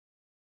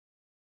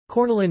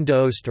Cornalin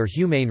d'Aoste or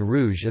Humain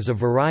Rouge is a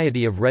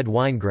variety of red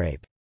wine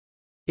grape.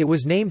 It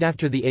was named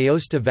after the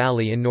Aosta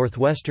Valley in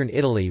northwestern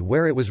Italy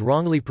where it was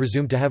wrongly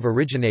presumed to have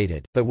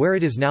originated, but where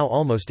it is now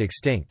almost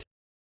extinct.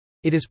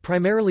 It is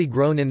primarily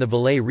grown in the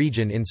Valais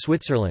region in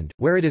Switzerland,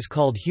 where it is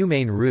called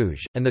Humain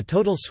Rouge, and the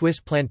total Swiss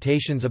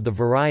plantations of the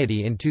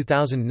variety in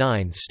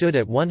 2009 stood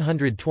at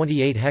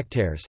 128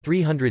 hectares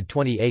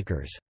 320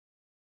 acres.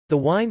 The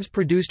wines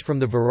produced from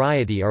the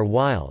variety are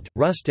wild,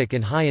 rustic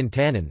and high in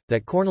tannin.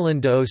 That Cornalin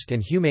d'Aoste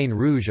and Humain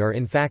Rouge are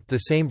in fact the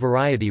same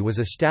variety was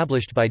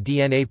established by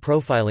DNA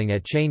profiling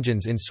at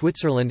Changens in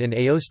Switzerland and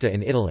Aosta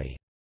in Italy.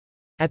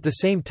 At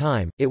the same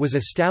time, it was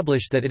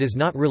established that it is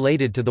not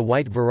related to the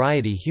white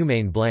variety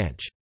Humain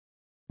Blanche.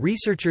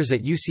 Researchers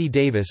at UC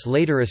Davis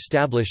later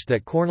established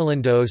that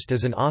Cornalin d'Aoste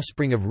is an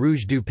offspring of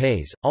Rouge du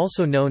Pays,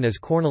 also known as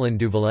Cornalin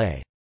du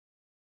Valais.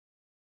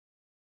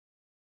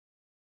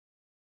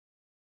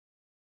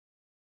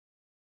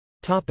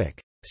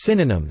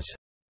 Synonyms.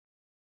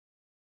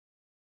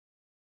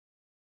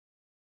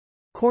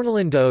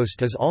 Cornalin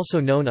d'Aoste is also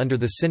known under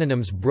the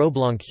synonyms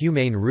Broblanc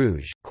Humain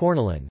Rouge,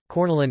 Cornalin,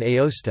 Cornalin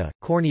Aosta,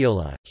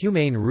 Corniola,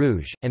 Humain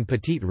Rouge, and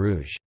Petit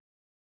Rouge.